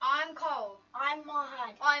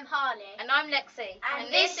I'm Harley. And I'm Lexi.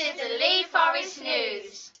 And this is the Lee Forest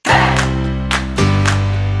News.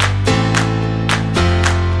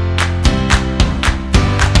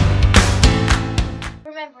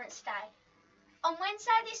 Remembrance Day. On Wednesday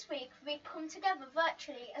this week, we come together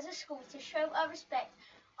virtually as a school to show our respect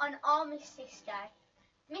on Armistice Day.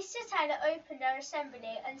 Mr. Taylor opened our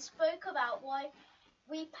assembly and spoke about why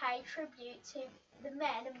we pay tribute to the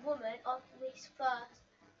men and women of this First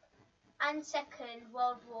and Second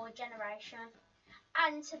World War generation,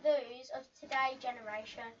 and to those of today's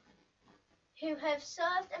generation who have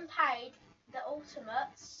served and paid the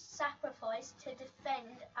ultimate sacrifice to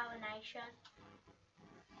defend our nation.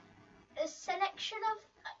 A selection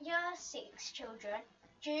of Year 6 children,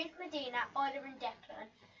 Jude, Medina, Ida and Declan,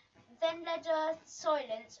 then led a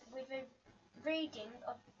silence with a reading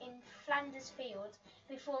in Flanders Field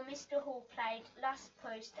before Mr. Hall played Last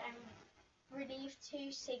Post and relieved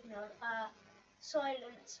to signal a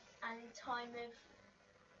silence and time of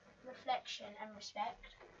reflection and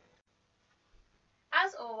respect.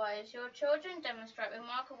 As always, your children demonstrate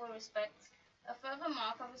remarkable respect. A further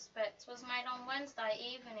mark of respect was made on Wednesday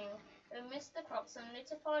evening when Mr. Croxon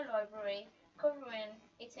lit up our library, covering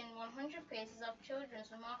it in 100 pieces of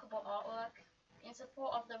children's remarkable artwork in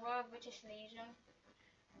support of the Royal British Legion.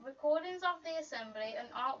 Recordings of the assembly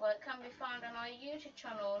and artwork can be found on our YouTube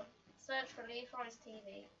channel. Search for Lee Forest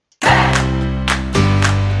TV.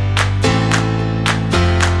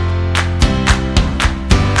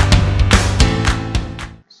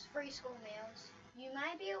 Free school meals. You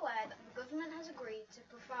may be aware that the government has agreed to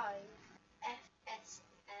provide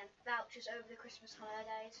FSM vouchers over the Christmas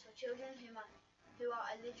holidays for children who are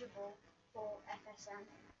eligible for FSM.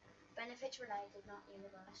 Benefits related, not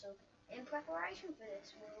universal. In preparation for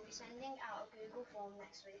this, we will be sending out a Google form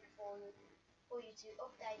next week for you to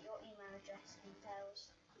update your email address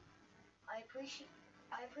details. I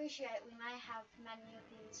appreciate we may have many of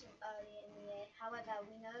these earlier in the year. However,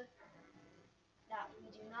 we know that we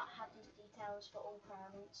do not have these details for all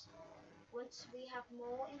parents. Once we have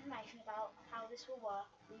more information about how this will work,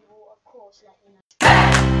 we will of course let you know.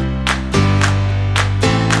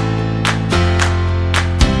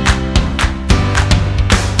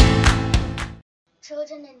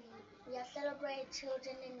 Children in Need. We have celebrated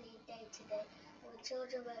Children in Need Day today, where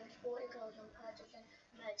children raised 40 girls and purchasing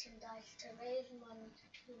merchandise to raise money.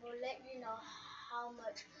 We will let you know how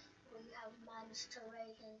much we have managed to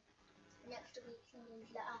raise in next week's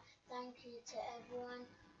newsletter. Thank you to everyone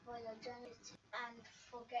for your generosity and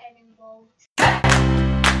for getting involved.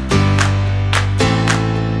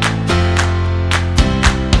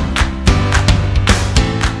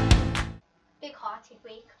 Big Hearted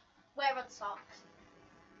Week. Wear Odd Socks.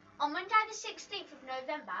 On Monday the 16th of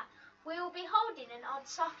November, we will be holding an Odd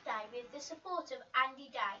Sock Day with the support of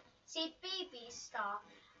Andy Day, CBeebies star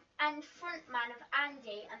and frontman of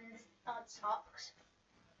Andy and the Odd Socks.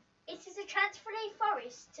 It is a chance for Lee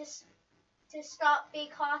Forest to start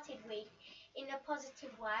Big Hearted Week in a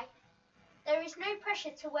positive way. There is no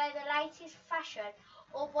pressure to wear the latest fashion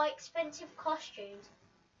or buy expensive costumes.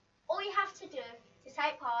 All you have to do to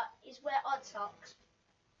take part is wear odd socks.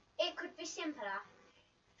 It could be simpler.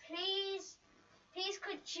 Please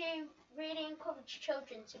could you really encourage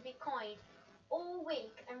children to be kind all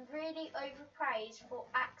week and really overpraise for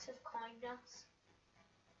acts of kindness.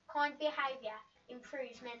 Kind behaviour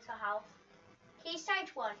improves mental health. Key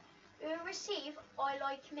Stage 1. We will receive I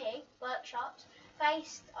Like Me workshops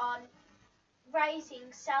based on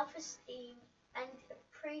raising self-esteem and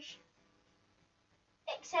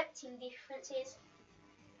accepting differences.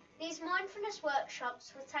 These mindfulness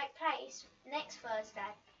workshops will take place next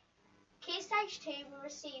Thursday. Key Stage 2 will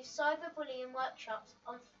receive cyberbullying workshops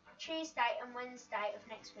on Tuesday and Wednesday of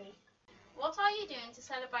next week. What are you doing to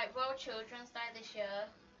celebrate World Children's Day this year?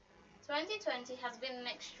 2020 has been an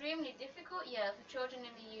extremely difficult year for children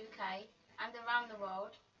in the UK and around the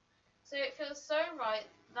world. So it feels so right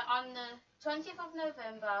that on the 20th of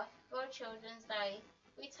November, World Children's Day,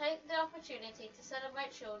 we take the opportunity to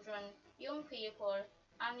celebrate children, young people,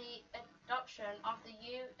 and the adoption of the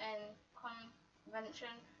UN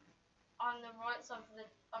Convention on the Rights of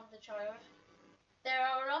the Child. There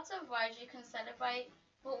are lots of ways you can celebrate,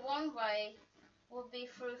 but one way would be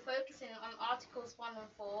through focusing on Articles 1 and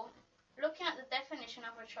 4, looking at the definition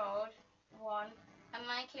of a child, 1, and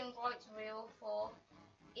making rights real, 4.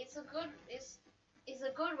 It's a good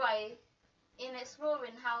way in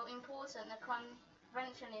exploring how important the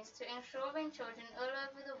convention is to ensuring children all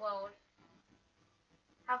over the world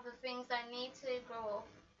have the things they need to grow up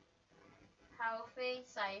healthy,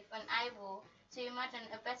 safe and able to imagine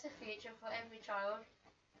a better future for every child.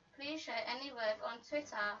 Please share any work on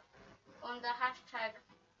Twitter under hashtag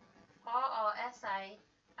RRSA,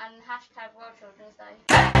 and hashtag World Children's Day.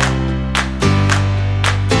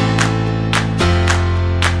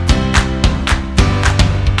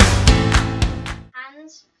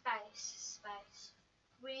 Hands, face, space.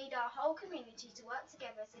 We need our whole community to work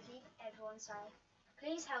together to keep everyone safe.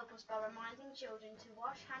 Please help us by reminding children to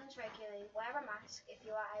wash hands regularly, wear a mask if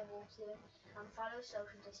you are able to, and follow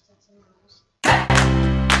social distancing rules.